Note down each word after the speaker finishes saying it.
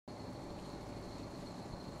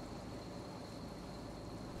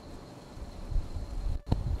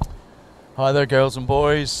Hi there, girls and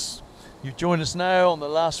boys. You've joined us now on the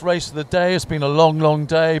last race of the day. It's been a long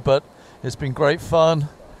day, but it's been great fun.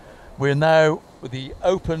 We're now with the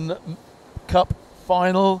Open Cup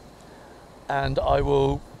final, and I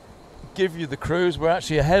will give you the crews. We're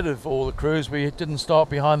actually ahead of all the crews. We didn't start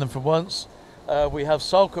behind them for once. We have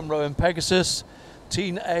Salcombe rowing Pegasus,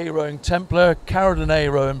 Teen A rowing Templar, Carradon A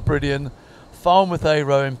rowing Brilliant, Falmouth A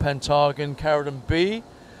rowing Pentagon, Carradon B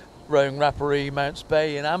rowing Rapparee Mounts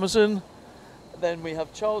Bay in Amazon. Then we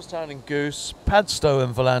have Charlestown and Goose, Padstow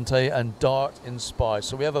and Volante, and Dart in Spy.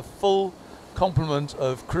 So we have a full complement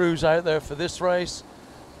of crews out there for this race.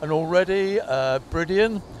 And already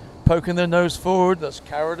Brilliant poking their nose forward, that's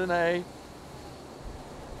Carradon A.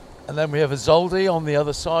 And then we have Isolde on the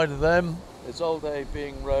other side of them. Isolde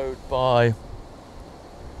being rowed by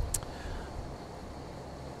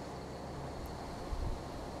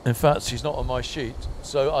in fact, she's not on my sheet.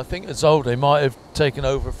 So I think Isolde might have taken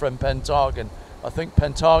over from Pentagon. I think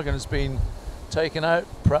Pentagon has been taken out.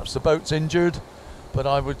 Perhaps the boat's injured. But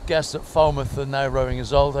I would guess that Falmouth are now rowing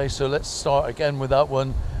Isolde. So let's start again with that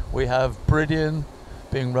one. We have Brilliant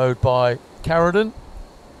being rowed by Carradon.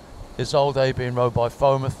 Isolde being rowed by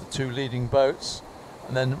Falmouth, the two leading boats.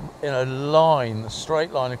 And then in a line, a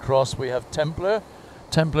straight line across, we have Templar.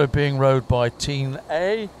 Templar being rowed by Teen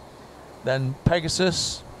A. Then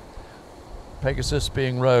Pegasus. Pegasus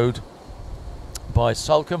being rowed by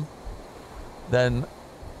Salcombe. Then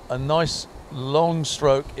a nice long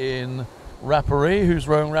stroke in Rapparee, who's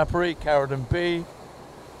rowing Rapparee, Carradon B.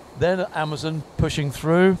 Then Amazon pushing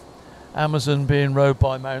through. Amazon being rowed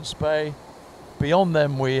by Mounts Bay. Beyond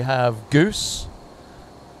them we have Goose.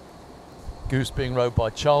 Goose being rowed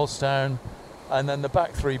by Charlestown. And then the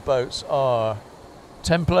back three boats are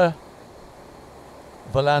Templar,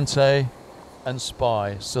 Volante and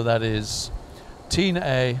Spy. So that is Teen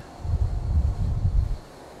A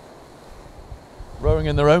rowing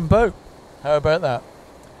in their own boat. How about that?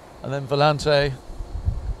 And then Volante,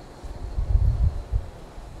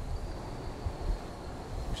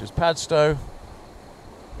 which is Padstow,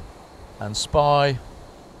 and Spy,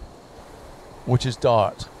 which is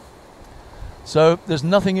Dart. So there's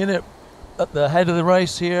nothing in it at the head of the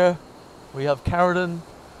race here. We have Carradon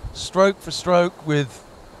stroke for stroke with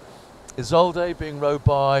Isolde being rowed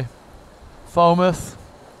by Falmouth.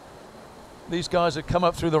 These guys have come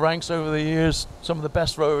up through the ranks over the years. Some of the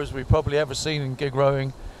best rowers we've probably ever seen in gig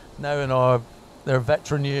rowing, now in their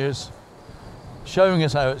veteran years, showing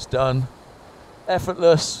us how it's done.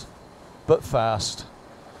 Effortless, but fast.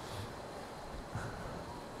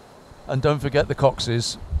 And don't forget the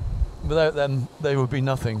coxes. Without them, they would be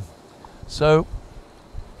nothing. So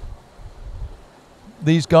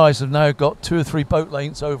these guys have now got 2 or 3 boat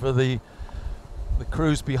lengths over the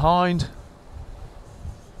crews behind.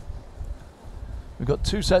 We've got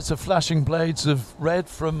 2 sets of flashing blades of red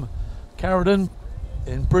from Carradon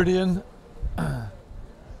in Brilliant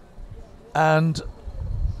and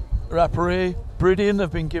Rapparee. Brilliant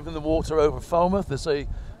have been given the water over Falmouth as they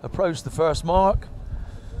approach the first mark.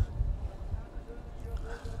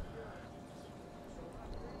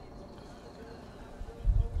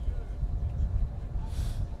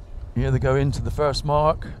 Here they go into the first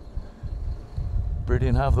mark.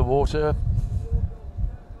 Brilliant have the water.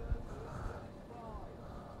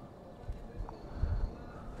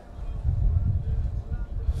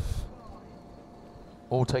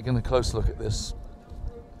 All taking a close look at this.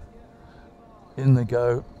 In they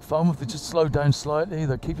go. Falmouth, they just slowed down slightly.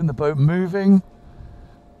 They're keeping the boat moving.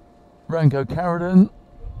 Round go Carradon.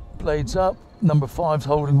 Blades up. Number 5's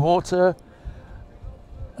holding water.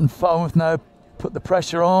 And Falmouth now put the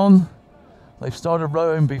pressure on. They've started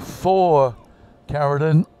rowing before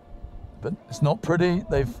Carradon, but it's not pretty.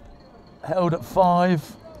 They've held at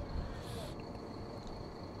 5.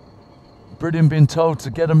 Brilliant being told to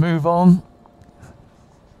get a move on.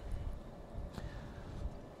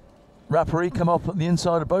 Rapparee come up at the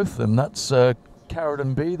inside of both of them. That's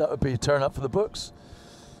Carradon B. That would be a turn up for the books.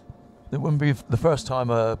 It wouldn't be the first time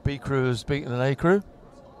a B crew has beaten an A crew.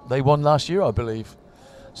 They won last year, I believe.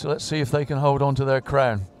 So let's see if they can hold on to their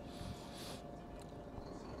crown.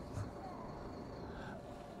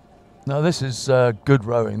 Now this is good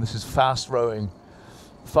rowing. This is fast rowing.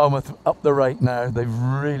 Falmouth up the rate now. They're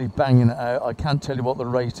really banging it out. I can't tell you what the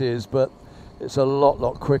rate is, but it's a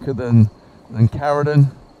lot quicker than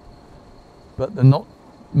Carradon. But they're not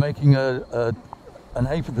making an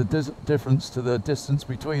eighth of the difference to the distance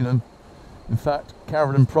between them. In fact,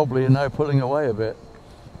 Carradon probably are now pulling away a bit.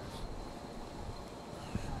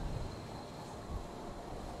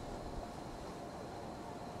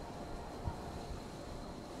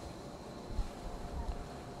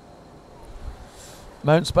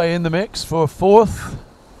 Mounts Bay in the mix for 4th.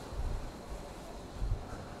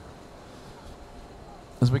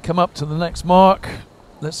 As we come up to the next mark,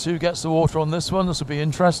 let's see who gets the water on this one. This will be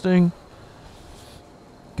interesting.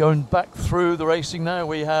 Going back through the racing now,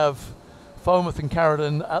 we have Falmouth and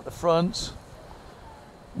Carradine at the front.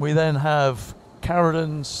 We then have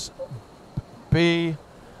Carradine's B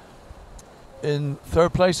in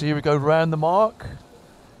 3rd place. So here we go round the mark.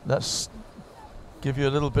 Let's give you a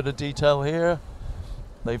little bit of detail here.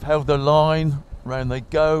 They've held their line. Round they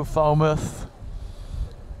go, Falmouth.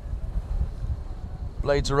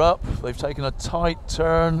 Blades are up. They've taken a tight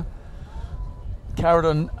turn.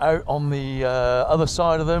 Carradine out on the other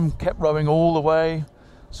side of them, kept rowing all the way.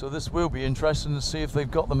 So this will be interesting to see if they've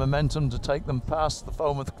got the momentum to take them past the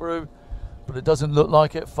Falmouth crew. But it doesn't look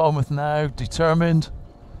like it. Falmouth now determined.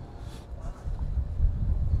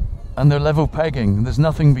 And they're level pegging. There's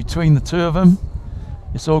nothing between the two of them.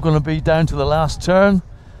 It's all going to be down to the last turn.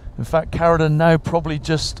 In fact, Carradine now probably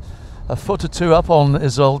just a foot or two up on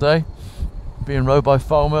Isolde, being rowed by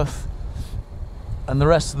Falmouth. And the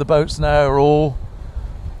rest of the boats now are all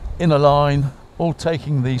in a line, all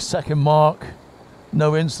taking the 2nd mark.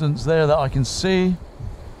 No incidents there that I can see.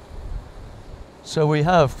 So we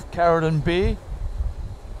have Carradine B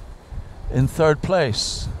in 3rd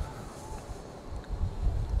place.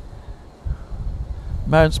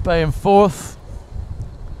 Mounts Bay in 4th.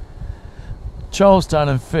 Charlestown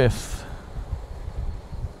in 5th.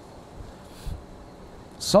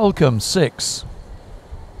 Salcombe 6.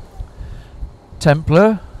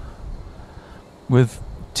 Templar with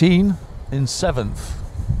Teen in 7th.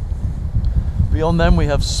 Beyond them we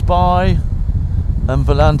have Spy and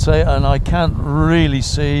Volante, and I can't really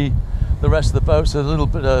see the rest of the boats. There's a little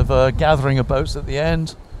bit of a gathering of boats at the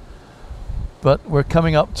end, but we're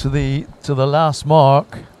coming up to the last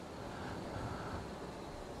mark.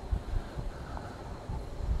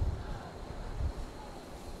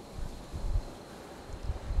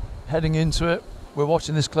 Heading into it, we're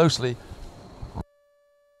watching this closely.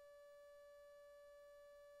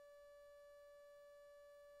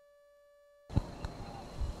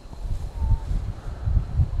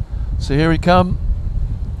 So here we come,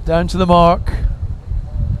 down to the mark.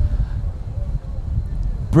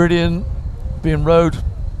 Brilliant, being rowed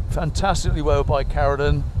fantastically well by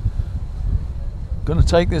Carradine. Going to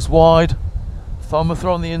take this wide. Falmouth are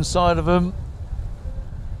on the inside of them.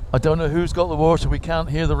 I don't know who's got the water, we can't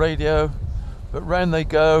hear the radio, but round they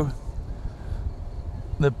go.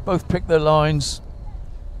 They've both picked their lines.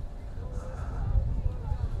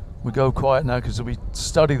 We go quiet now because we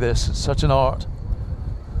study this, it's such an art.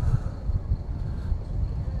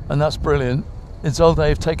 And that's brilliant. Isolde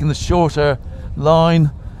have taken the shorter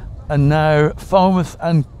line, and now Falmouth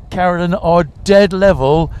and Carradine are dead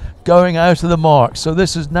level going out of the mark. So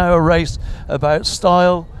this is now a race about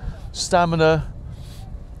style, stamina,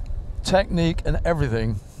 technique and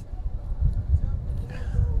everything.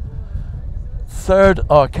 3rd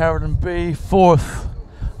are Carradine B, 4th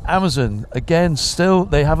Amazon. Again, still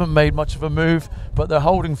they haven't made much of a move, but they're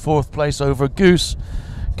holding 4th place over Goose.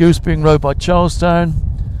 Goose being rowed by Charlestown.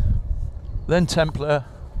 Then Templar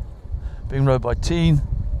being rowed by Teen.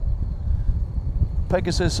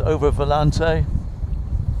 Pegasus over Volante.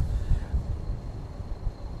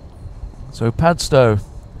 So Padstow.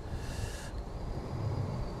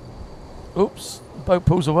 Oops, boat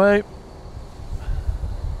pulls away.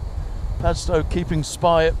 Padstow keeping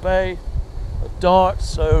Spy at bay, a dart.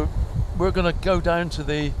 So we're going to go down to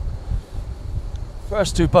the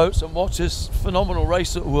first 2 boats and watch this phenomenal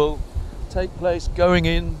race that will take place going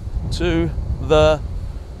into the,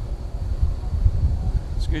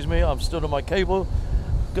 excuse me, I'm stood on my cable,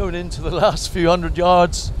 going into the last few 100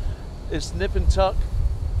 yards. It's nip and tuck.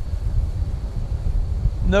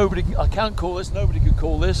 Nobody, I can't call this, nobody could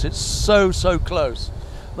call this. It's so close.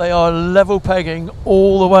 They are level pegging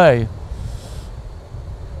all the way.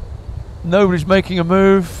 Nobody's making a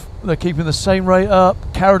move. They're keeping the same rate up.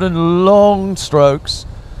 Carradine long strokes,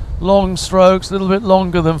 a little bit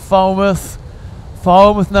longer than Falmouth.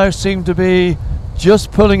 Falmouth now seem to be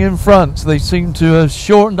just pulling in front. They seem to have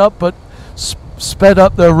shortened up but sped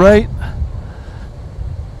up their rate,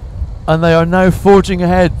 and they are now forging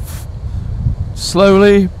ahead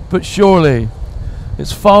slowly but surely.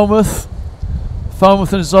 It's Falmouth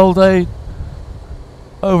and Isolde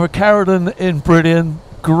over Carradine in Brilliant.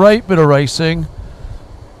 Great bit of racing,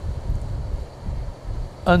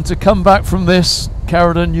 and to come back from this,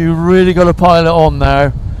 Carradine, you really got to pile it on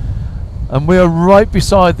now. And we are right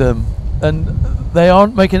beside them, and they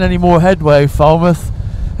aren't making any more headway, Falmouth.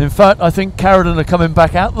 In fact, I think Carradine are coming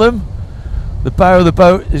back at them. The bow of the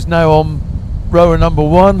boat is now on rower number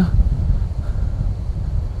 1.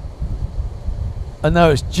 and now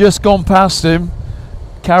it's just gone past him.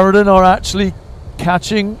 Carradine are actually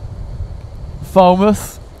catching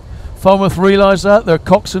Falmouth. Falmouth realise that. Their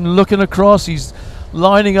coxswain looking across. He's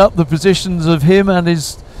lining up the positions of him and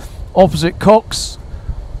his opposite cox,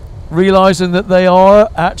 realising that they are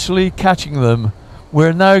actually catching them.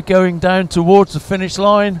 We're now going down towards the finish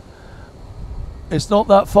line. It's not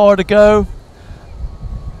that far to go.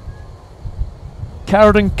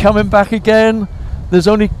 Carradine coming back again. There's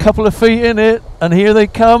only a couple of feet in it, and here they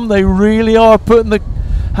come. They really are putting the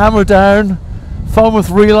hammer down. Falmouth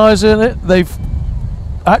realising it. They've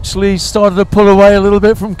actually started to pull away a little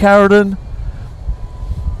bit from Carradine.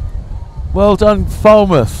 Well done,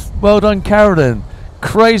 Falmouth. Well done, Carradine.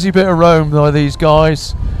 Crazy bit of rowing by these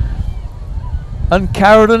guys. And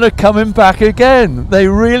Carradine are coming back again. They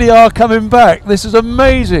really are coming back. This is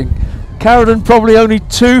amazing. Carradine probably only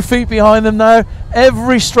 2 feet behind them now.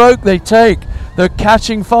 Every stroke they take, they're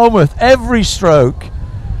catching Falmouth. Every stroke.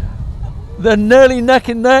 They're nearly neck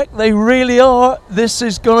and neck. They really are. This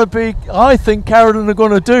is going to be, I think Carradine are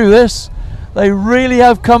going to do this. They really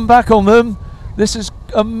have come back on them. This is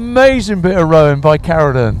amazing bit of rowing by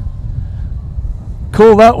Carradine.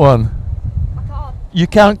 Call that one. I can't. You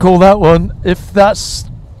can't call that one. If that's,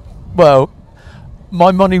 well,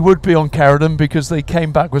 my money would be on Carradine because they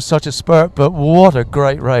came back with such a spurt, but what a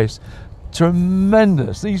great race.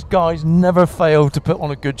 Tremendous. These guys never fail to put on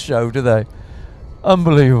a good show, do they?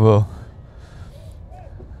 Unbelievable.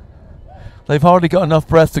 They've hardly got enough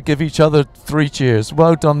breath to give each other 3 cheers.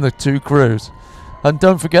 Well done, the 2 crews. And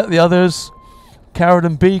don't forget the others.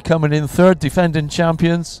 Carradine B coming in 3rd, defending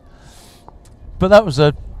champions. But that was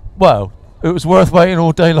well, it was worth waiting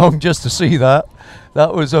all day long just to see that.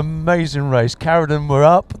 That was an amazing race. Carradine were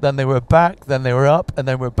up, then they were back, then they were up, and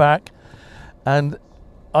then we're back. And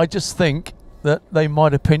I just think that they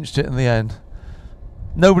might have pinched it in the end.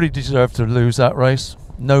 Nobody deserved to lose that race.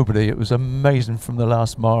 Nobody. It was amazing from the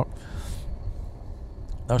last mark.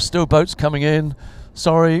 There are still boats coming in.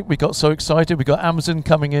 Sorry, we got so excited. We got Amazon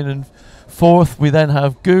coming in 4th. We then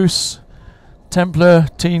have Goose, Templar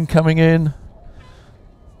team coming in.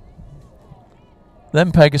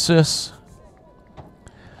 Then Pegasus.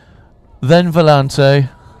 Then Volante.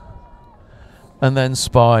 And then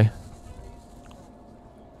Spy.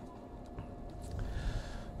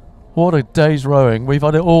 What a day's rowing. We've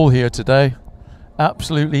had it all here today.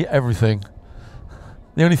 Absolutely everything.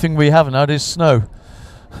 The only thing we haven't had is snow.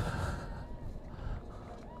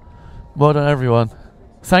 Well done, everyone.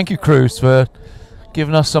 Thank you, crews, for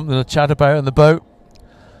giving us something to chat about in the boat.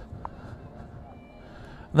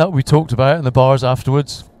 That we talked about in the bars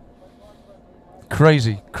afterwards.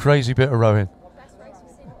 Crazy bit of rowing.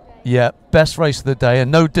 Yeah, best race of the day,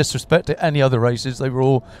 and no disrespect to any other races, they were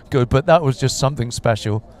all good, but that was just something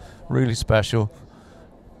special, really special.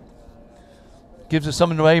 Gives us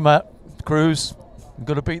something to aim at, crews. We've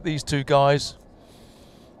got to beat these 2 guys.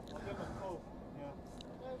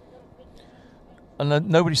 And then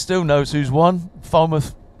nobody still knows who's won.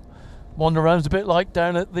 Falmouth wandered around. It's a bit like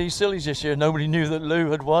down at the Sillies this year. Nobody knew that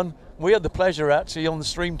Lou had won. We had the pleasure actually on the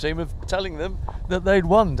stream team of telling them that they'd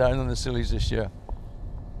won down in the Sillies this year.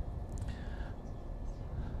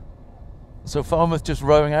 So Falmouth just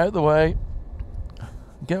rowing out the way.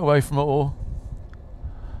 Get away from it all.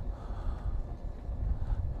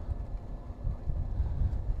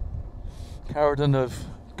 Carradine have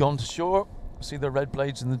gone to shore. See the red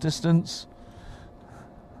blades in the distance.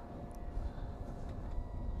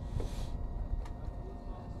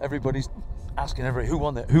 Everybody's asking who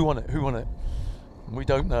won it, who won it, who won it. And we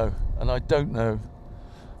don't know, and I don't know.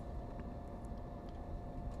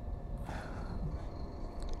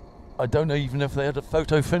 I don't know even if they had a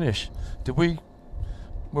photo finish.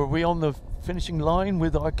 Were we on the finishing line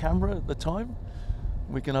with our camera at the time?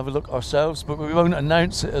 We can have a look ourselves, but we won't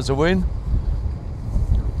announce it as a win.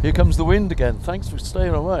 Here comes the wind again. Thanks for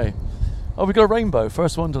staying away. Oh, we got a rainbow,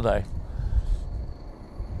 first one today.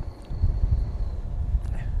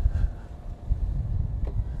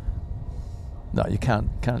 No, you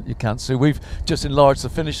can't see. We've just enlarged the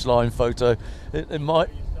finish line photo. In my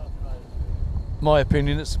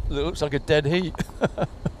opinion, it looks like a dead heat.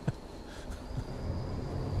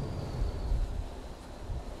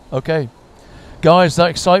 Okay, guys, that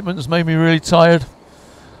excitement has made me really tired.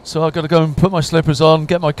 So I've got to go and put my slippers on,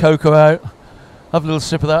 get my cocoa out, have a little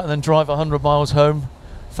sip of that, and then drive 100 miles home.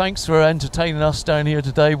 Thanks for entertaining us down here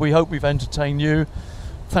today. We hope we've entertained you.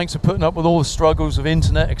 Thanks for putting up with all the struggles of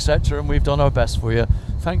internet, etc., and we've done our best for you.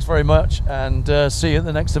 Thanks very much, and see you at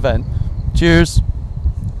the next event. Cheers.